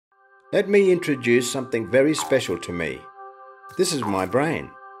Let me introduce something very special to me. This is my brain.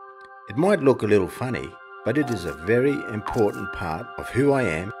 It might look a little funny, but it is a very important part of who I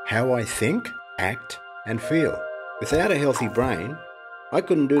am, how I think, act, and feel. Without a healthy brain, I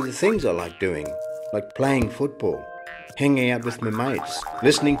couldn't do the things I like doing, like playing football, hanging out with my mates,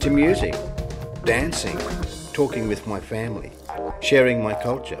 listening to music, dancing, talking with my family, sharing my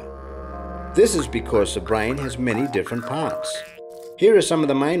culture. This is because the brain has many different parts. Here are some of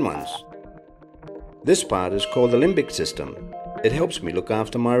the main ones. This part is called the limbic system. It helps me look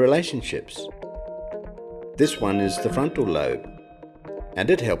after my relationships. This one is the frontal lobe, and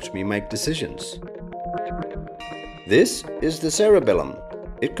it helps me make decisions. This is the cerebellum.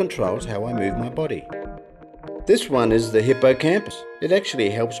 It controls how I move my body. This one is the hippocampus. It actually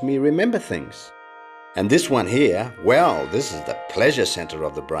helps me remember things. And this one here, well, this is the pleasure center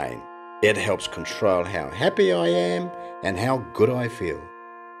of the brain. It helps control how happy I am and how good I feel.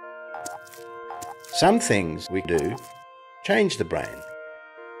 Some things we do change the brain,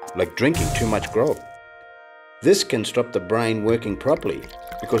 like drinking too much grog. This can stop the brain working properly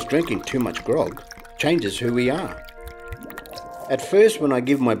because drinking too much grog changes who we are. At first, when I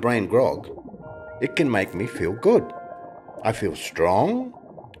give my brain grog, it can make me feel good. I feel strong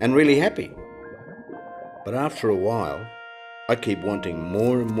and really happy. But after a while, I keep wanting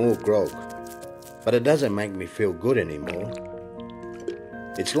more and more grog, but it doesn't make me feel good anymore.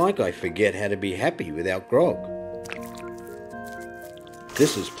 It's like I forget how to be happy without grog.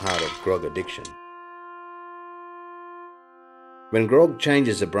 This is part of grog addiction. When grog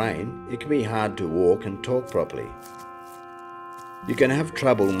changes the brain, it can be hard to walk and talk properly. You can have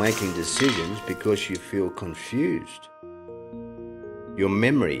trouble making decisions because you feel confused. Your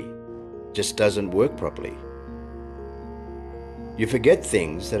memory just doesn't work properly. You forget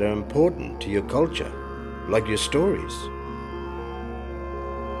things that are important to your culture, like your stories.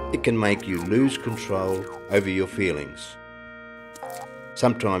 It can make you lose control over your feelings.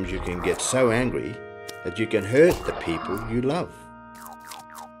 Sometimes you can get so angry that you can hurt the people you love.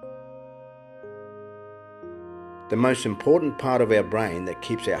 The most important part of our brain that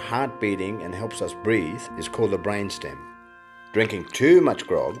keeps our heart beating and helps us breathe is called the brainstem. Drinking too much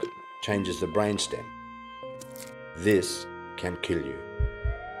grog changes the brainstem. This can kill you.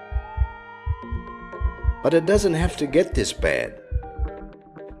 But it doesn't have to get this bad.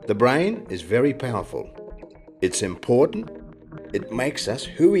 The brain is very powerful. It's important, it makes us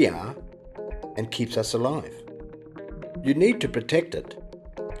who we are, and keeps us alive. You need to protect it.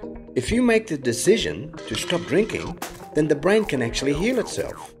 If you make the decision to stop drinking, then the brain can actually heal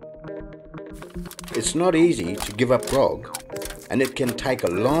itself. It's not easy to give up grog, and it can take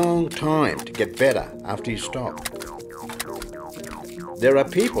a long time to get better after you stop. There are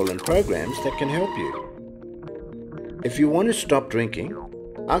people and programs that can help you. If you want to stop drinking,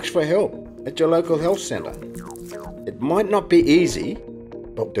 ask for help at your local health centre. It might not be easy,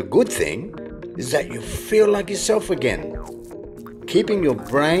 but the good thing is that you feel like yourself again. Keeping your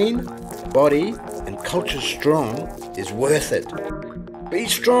brain, body, and culture strong is worth it. Be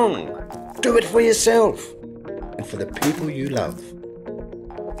strong. Do it for yourself and for the people you love.